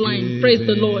outline. Praise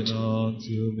the Lord.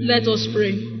 Let us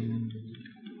pray.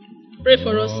 Pray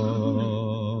for us.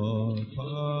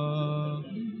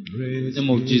 In the name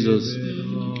of Jesus.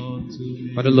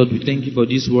 Father Lord, we thank you for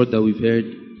this word that we've heard.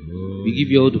 We give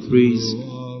you all the praise.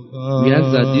 We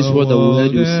ask that this word that we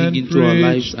heard will sink into our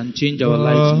lives and change our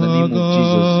lives in the name of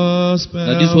Jesus.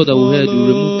 That this word that we heard will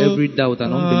remove every doubt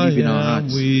and unbelief in our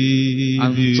hearts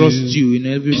and trust you in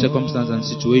every circumstance and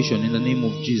situation in the name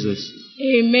of Jesus.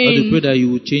 Amen. Lord, we pray that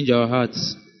you will change our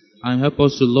hearts and help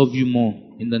us to love you more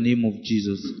in the name of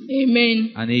Jesus.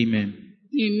 Amen. And amen.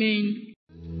 Amen.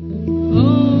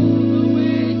 All the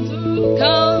way to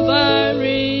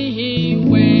Calvary He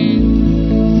went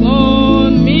for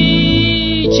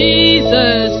me.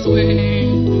 Jesus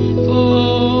went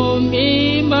for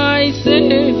me. My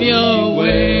Savior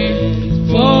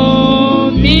went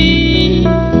for me.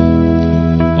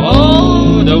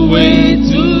 All the way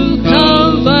to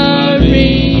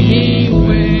Calvary He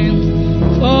went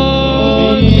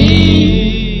for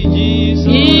me.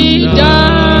 He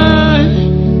died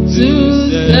to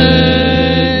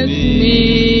set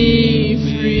me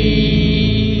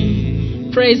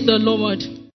free. Praise the Lord.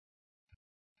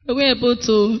 Were we able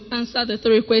to answer the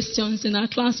 3 questions in our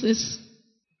classes?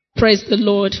 Praise the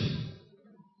Lord.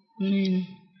 Amen.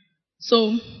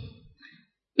 So,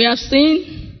 we have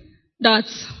seen that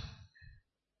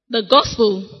the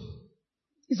gospel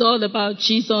is all about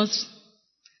Jesus.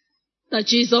 That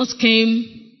Jesus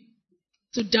came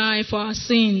to die for our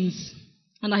sins.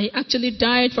 And that He actually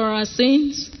died for our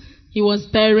sins. He was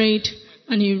buried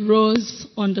and He rose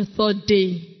on the 3rd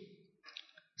day.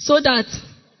 So that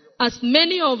as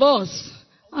many of us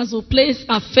as will place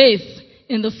our faith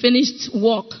in the finished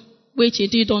work which He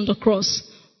did on the cross,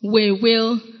 we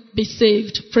will be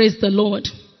saved. Praise the Lord.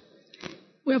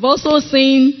 We have also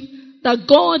seen that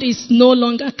God is no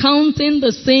longer counting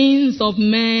the sins of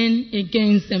men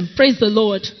against them. Praise the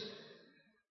Lord.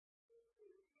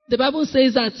 The Bible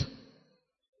says that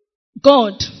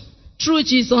God through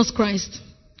Jesus Christ,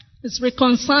 is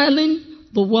reconciling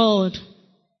the world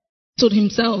to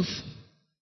himself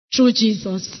through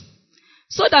Jesus.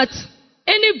 So that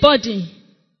anybody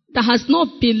that has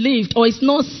not believed or is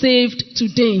not saved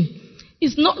today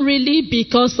is not really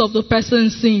because of the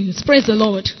person's sins. Praise the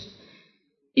Lord.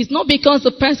 It's not because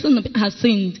the person has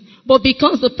sinned, but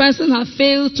because the person has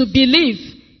failed to believe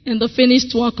in the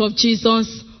finished work of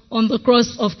Jesus on the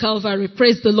cross of Calvary.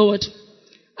 Praise the Lord.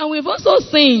 And we've also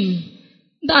seen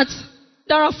that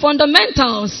there are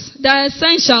fundamentals, there are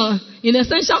essential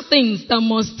things that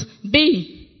must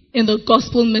be in the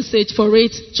gospel message for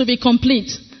it to be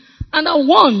complete. And the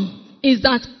one is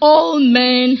that all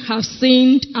men have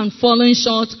sinned and fallen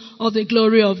short of the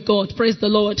glory of God. Praise the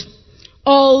Lord.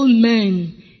 All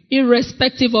men,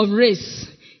 irrespective of race,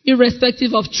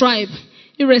 irrespective of tribe,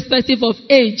 irrespective of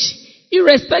age,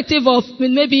 irrespective of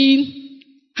maybe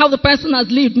how the person has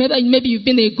lived. Maybe you've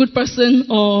been a good person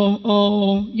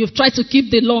or you've tried to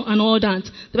keep the law and all that.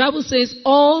 The Bible says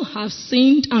all have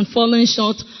sinned and fallen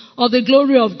short of the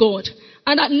glory of God.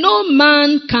 And that no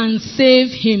man can save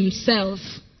himself.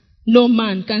 No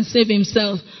man can save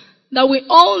himself. That we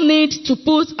all need to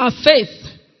put our faith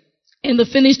in the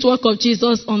finished work of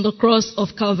Jesus on the cross of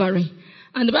Calvary.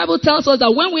 And the Bible tells us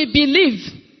that when we believe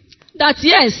that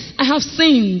yes, I have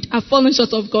sinned, I've fallen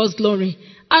short of God's glory,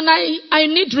 and I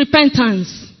need repentance.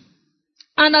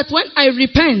 And that when I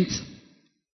repent,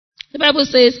 the Bible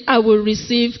says I will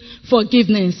receive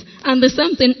forgiveness. And the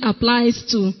same thing applies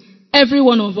to every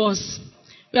one of us.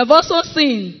 We have also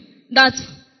seen that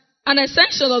an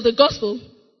essential of the gospel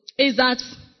is that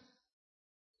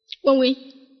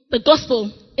the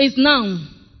gospel is now,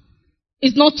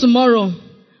 it's not tomorrow.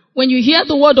 When you hear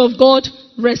the word of God,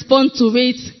 respond to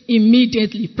it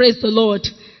immediately. Praise the Lord.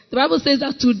 The Bible says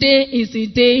that today is the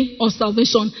day of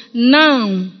salvation.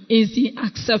 Now is the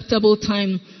acceptable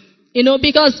time.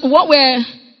 Because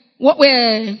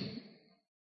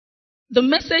the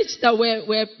message that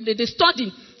the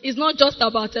study is not just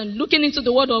about looking into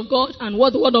the word of God and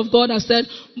what the word of God has said,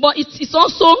 but it's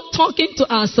also talking to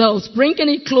ourselves, bringing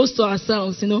it close to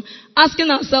ourselves, asking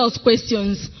ourselves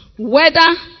questions,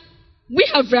 whether we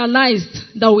have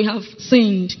realized that we have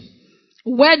sinned,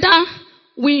 whether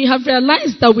we have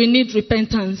realized that we need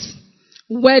repentance,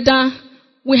 whether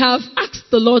we have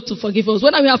asked the Lord to forgive us,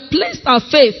 whether we have placed our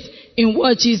faith in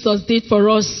what Jesus did for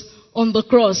us on the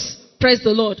cross, praise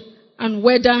the Lord, and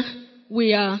whether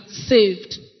we are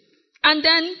saved. And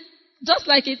then, just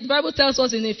like the Bible tells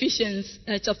us in Ephesians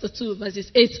chapter 2,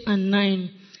 verses 8 and 9,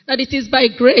 that it is by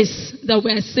grace that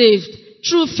we are saved,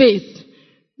 through faith,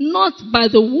 not by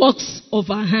the works of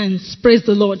our hands. Praise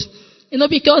the Lord.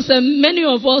 Because many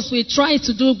of us, we try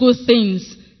to do good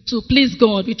things to please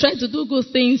God. We try to do good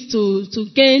things to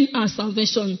gain our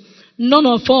salvation. None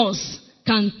of us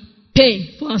can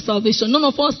pay for our salvation. None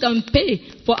of us can pay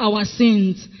for our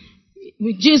sins.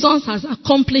 Jesus has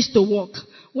accomplished the work.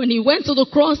 When he went to the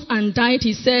cross and died,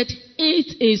 he said,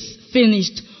 it is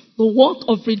finished. The work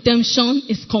of redemption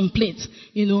is complete,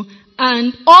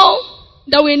 And all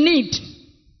that we need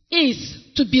is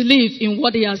to believe in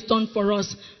what he has done for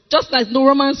us. Just like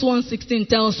Romans 1:16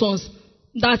 tells us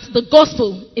that the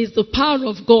gospel is the power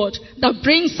of God that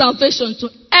brings salvation to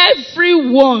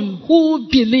everyone who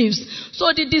believes.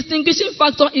 So the distinguishing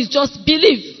factor is just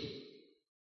belief.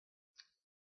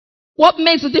 What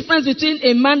makes the difference between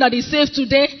a man that is saved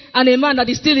today and a man that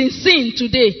is still in sin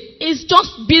today is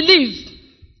just belief.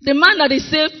 The man that is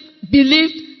saved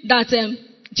believed that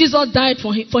Jesus died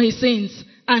for his sins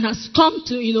and has come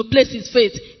to place his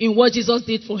faith in what Jesus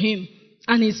did for him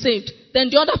and is saved. Then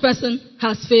the other person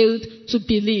has failed to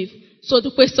believe. So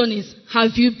the question is,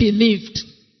 have you believed?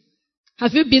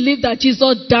 Have you believed that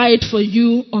Jesus died for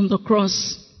you on the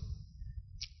cross?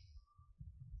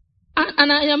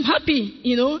 And I am happy,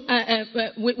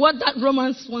 with what that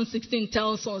Romans 1:16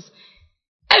 tells us.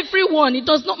 Everyone, it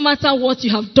does not matter what you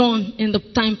have done in the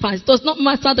time past. It does not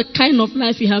matter the kind of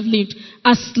life you have lived.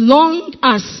 As long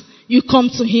as you come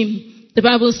to him, the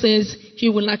Bible says he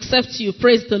will accept you.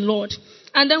 Praise the Lord.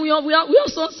 And then we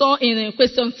also saw in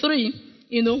question 3,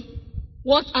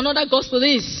 what another gospel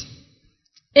is.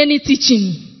 Any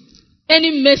teaching,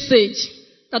 any message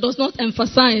that does not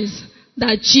emphasize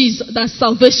that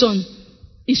salvation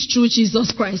is through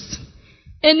Jesus Christ.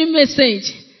 Any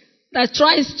message that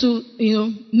tries to,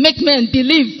 make men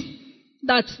believe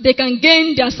that they can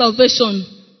gain their salvation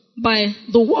by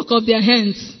the work of their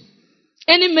hands.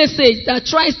 Any message that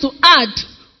tries to add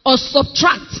or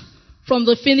subtract from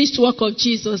the finished work of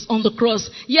Jesus on the cross.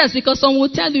 Yes, because some will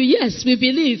tell you, yes, we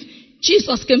believe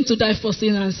Jesus came to die for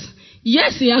sinners.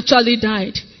 Yes, he actually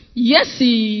died. Yes,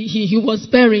 he was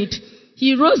buried.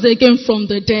 He rose again from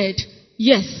the dead.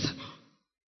 Yes.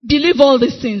 Believe all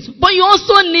these things. But you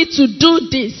also need to do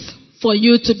this for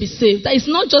you to be saved. That is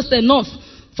not just enough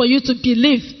for you to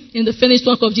believe in the finished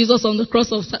work of Jesus on the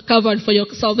cross of Calvary for your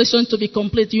salvation to be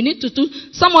complete. You need to do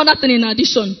some other thing in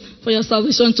addition for your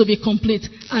salvation to be complete.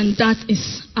 And that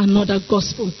is another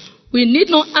gospel. We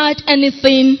need not add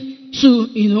anything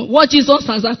to, what Jesus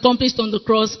has accomplished on the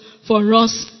cross for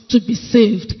us to be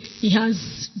saved. He has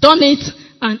done it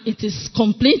and it is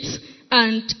complete.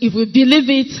 And if we believe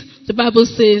it, the Bible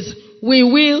says we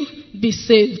will be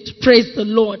saved. Praise the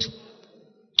Lord.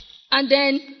 And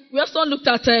then we also looked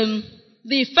at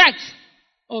the effect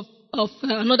of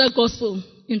another gospel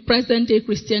in present day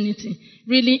Christianity.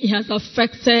 Really, it has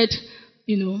affected,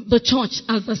 the church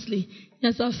adversely. It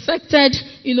has affected,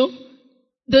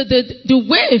 the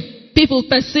way people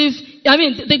perceive,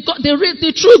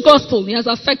 the true gospel. It has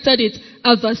affected it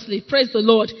adversely. Praise the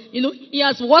Lord. He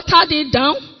has watered it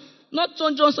down. Not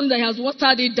John Johnson that he has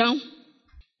watered it down.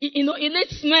 It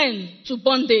leads men to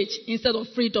bondage instead of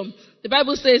freedom. The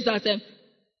Bible says that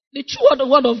the true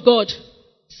word of God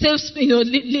saves,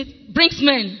 brings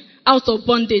men out of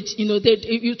bondage,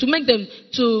 to make them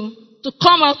to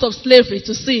come out of slavery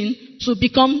to sin, to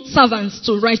become servants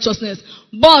to righteousness.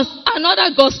 But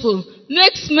another gospel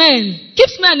keeps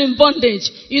men in bondage.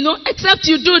 Except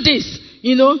you do this,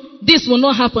 this will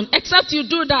not happen. Except you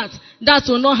do that, that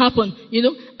will not happen.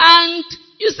 And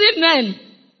you see men,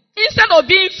 instead of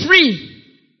being free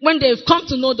when they've come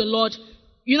to know the Lord,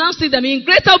 you now see them in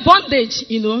greater bondage,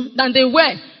 than they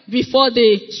were before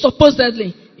they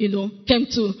supposedly, came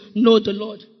to know the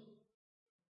Lord.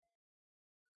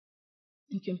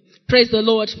 Thank you. Praise the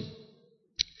Lord.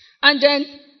 And then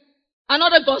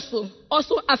another gospel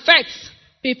also affects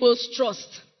people's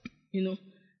trust.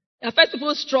 Affects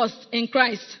people's trust in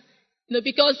Christ.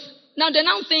 Because now they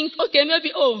now think, okay,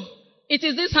 maybe, it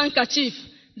is this handkerchief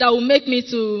that will make me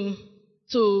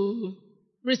to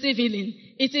receive healing.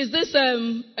 It is this,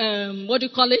 what do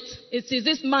you call it? It is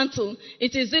this mantle.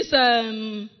 It is this,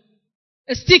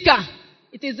 a sticker.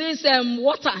 It is this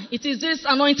water. It is this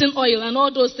anointing oil and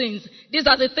all those things. These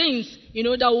are the things,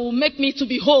 that will make me to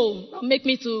be whole, that will make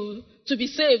me to be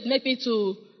saved, make me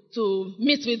to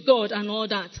meet with God and all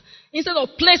that. Instead of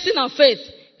placing our faith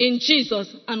in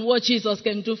Jesus and what Jesus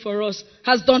can do for us,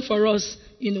 has done for us,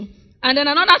 And then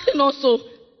another thing also,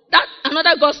 that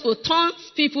another gospel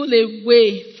turns people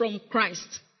away from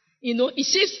Christ. It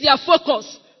shifts their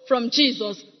focus from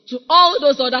Jesus to all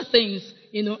those other things,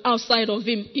 outside of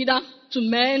him, either to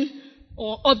men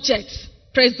or objects.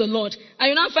 Praise the Lord. And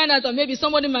you now find out that maybe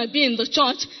somebody might be in the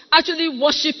church actually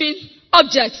worshiping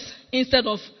objects instead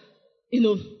of,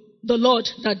 the Lord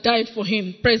that died for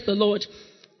him. Praise the Lord.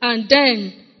 And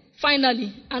then,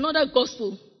 finally, another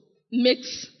gospel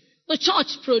makes the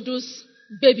church produce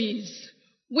babies,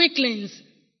 weaklings,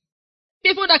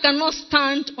 people that cannot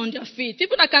stand on their feet,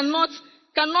 people that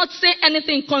cannot say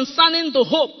anything concerning the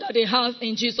hope that they have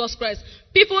in Jesus Christ,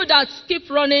 people that keep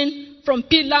running from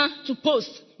pillar to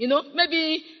post.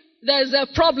 Maybe there's a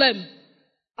problem.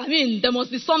 There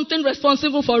must be something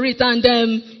responsible for it,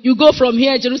 and you go from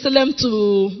here, Jerusalem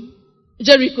to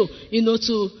Jericho,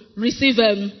 to receive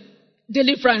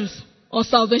deliverance or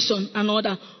salvation and all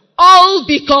that. All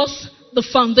because the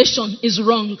foundation is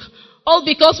wrong. All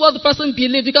because what the person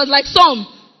believes. Because like some,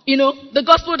 the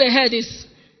gospel they heard is,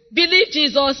 believe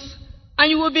Jesus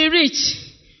and you will be rich.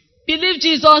 Believe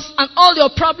Jesus and all your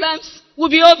problems will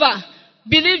be over.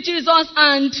 Believe Jesus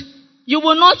and you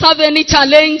will not have any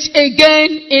challenge again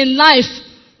in life.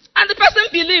 And the person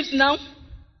believes now,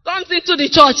 comes into the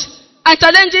church, and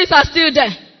challenges are still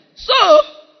there. So,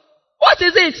 what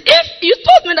is it? If you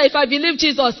told me that if I believe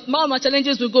Jesus, all my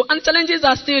challenges will go, and challenges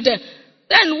are still there,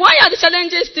 then why are the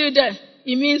challenges still there?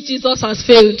 It means Jesus has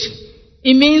failed.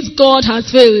 It means God has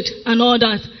failed and all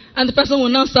that. And the person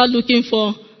will now start looking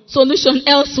for solution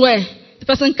elsewhere. The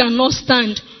person cannot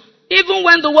stand. Even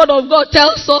when the word of God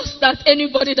tells us that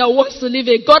anybody that wants to live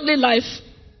a godly life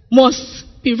must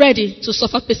be ready to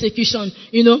suffer persecution.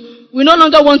 We no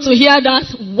longer want to hear that.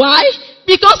 Why?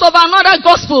 Because of another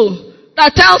gospel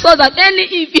that tells us that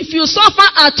if you suffer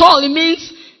at all, it means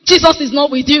Jesus is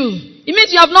not with you. It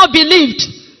means you have not believed.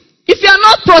 If you are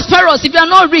not prosperous, if you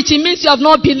are not rich, it means you have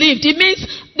not believed. It means,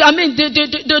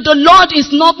 the Lord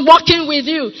is not working with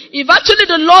you. If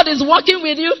actually the Lord is working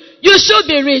with you, you should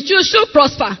be rich. You should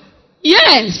prosper.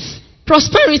 Yes,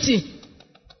 prosperity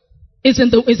is in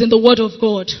the word of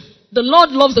God. The Lord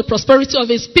loves the prosperity of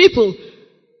his people,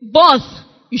 but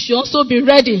you should also be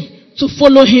ready to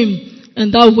follow him in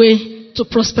that way to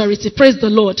prosperity. Praise the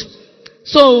Lord.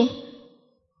 So,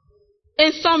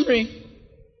 in summary,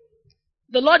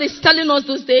 The Lord is telling us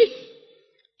this day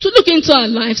to look into our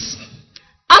lives.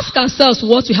 Ask ourselves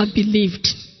what we have believed.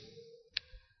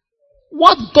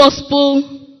 What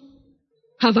gospel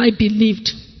have I believed?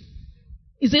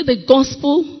 Is it the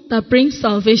gospel that brings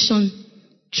salvation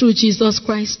through Jesus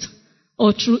Christ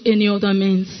or through any other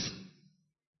means?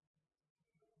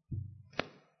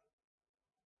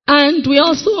 And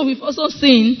we've also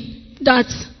seen that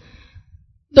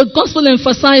the gospel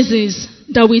emphasizes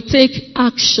that we take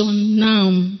action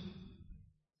now.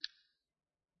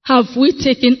 Have we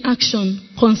taken action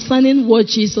concerning what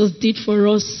Jesus did for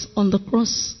us on the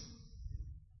cross?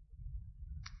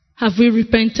 Have we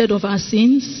repented of our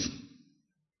sins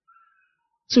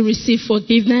to receive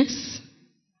forgiveness?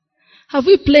 Have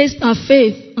we placed our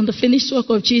faith on the finished work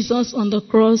of Jesus on the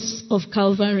cross of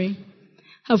Calvary?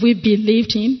 Have we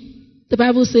believed him? The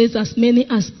Bible says, as many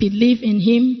as believe in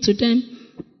him, to them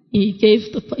he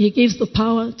gives the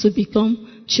power to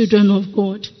become children of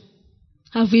God.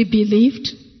 Have we believed?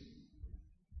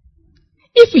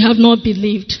 If we have not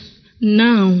believed,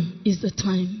 now is the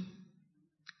time.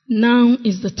 Now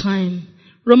is the time.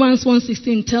 Romans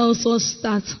 1:16 tells us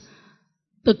that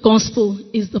the gospel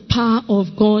is the power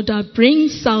of God that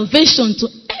brings salvation to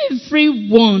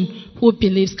everyone who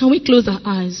believes. Can we close our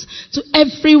eyes? To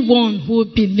everyone who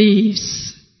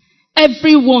believes.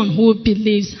 Everyone who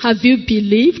believes. Have you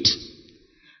believed?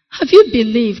 Have you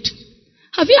believed?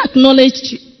 Have you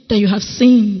acknowledged that you have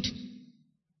sinned?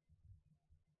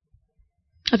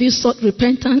 Have you sought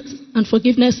repentance and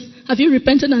forgiveness? Have you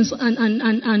repented and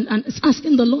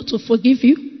asking the Lord to forgive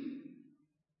you?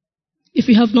 If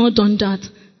you have not done that,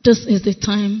 this is the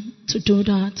time to do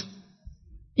that.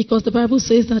 Because the Bible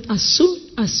says that as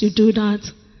soon as you do that,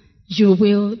 you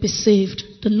will be saved.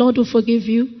 The Lord will forgive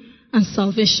you and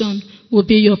salvation will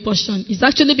be your portion. It's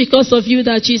actually because of you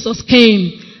that Jesus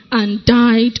came and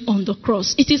died on the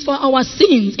cross. It is for our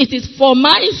sins. It is for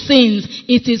my sins.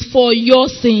 It is for your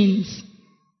sins.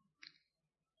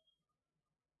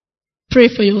 Pray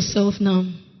for yourself now.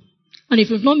 And if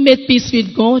you've not made peace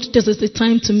with God, this is the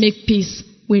time to make peace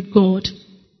with God.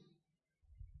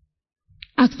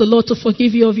 Ask the Lord to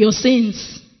forgive you of your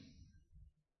sins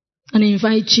and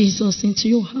invite Jesus into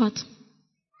your heart.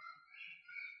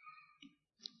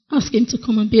 Ask him to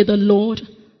come and be the Lord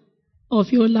of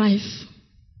your life.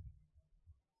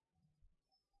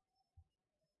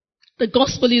 The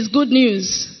gospel is good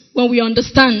news when we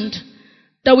understand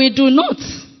that we do not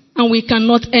and we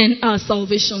cannot earn our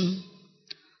salvation.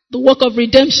 The work of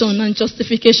redemption and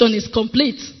justification is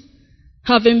complete,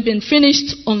 having been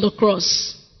finished on the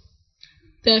cross.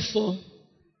 Therefore,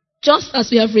 just as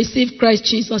we have received Christ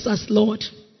Jesus as Lord,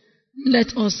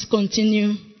 let us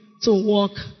continue to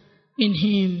walk in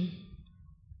him.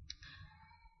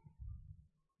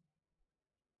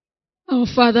 Our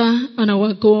Father and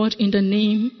our God, in the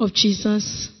name of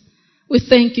Jesus, we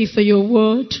thank you for your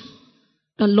word,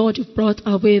 the Lord you brought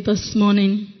our way this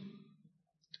morning.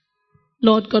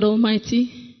 Lord God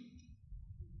Almighty,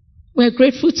 we are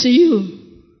grateful to you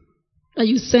that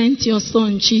you sent your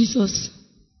Son Jesus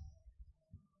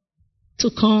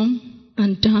to come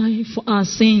and die for our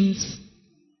sins.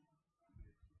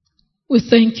 We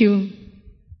thank you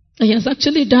that he has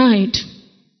actually died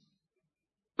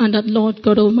and that Lord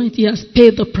God Almighty has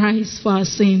paid the price for our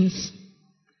sins.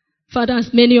 Father, as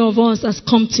many of us has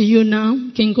come to you now,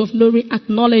 King of Glory,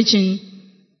 acknowledging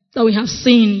that we have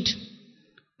sinned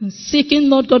and seeking,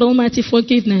 Lord God Almighty,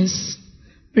 forgiveness,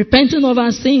 repenting of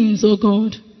our sins, O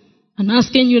God, and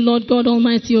asking you, Lord God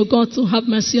Almighty, O God, to have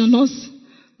mercy on us.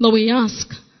 Lord, we ask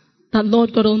that,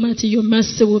 Lord God Almighty, your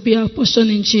mercy will be our portion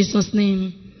in Jesus'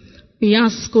 name. We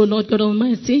ask, O Lord God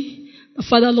Almighty, that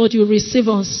Father, Lord, you receive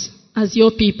us as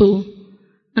your people,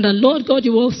 and that, Lord God,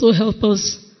 you also help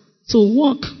us to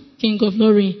walk, King of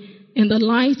Glory, in the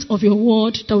light of your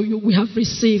word that we have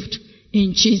received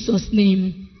in Jesus'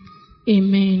 name.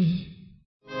 Amen.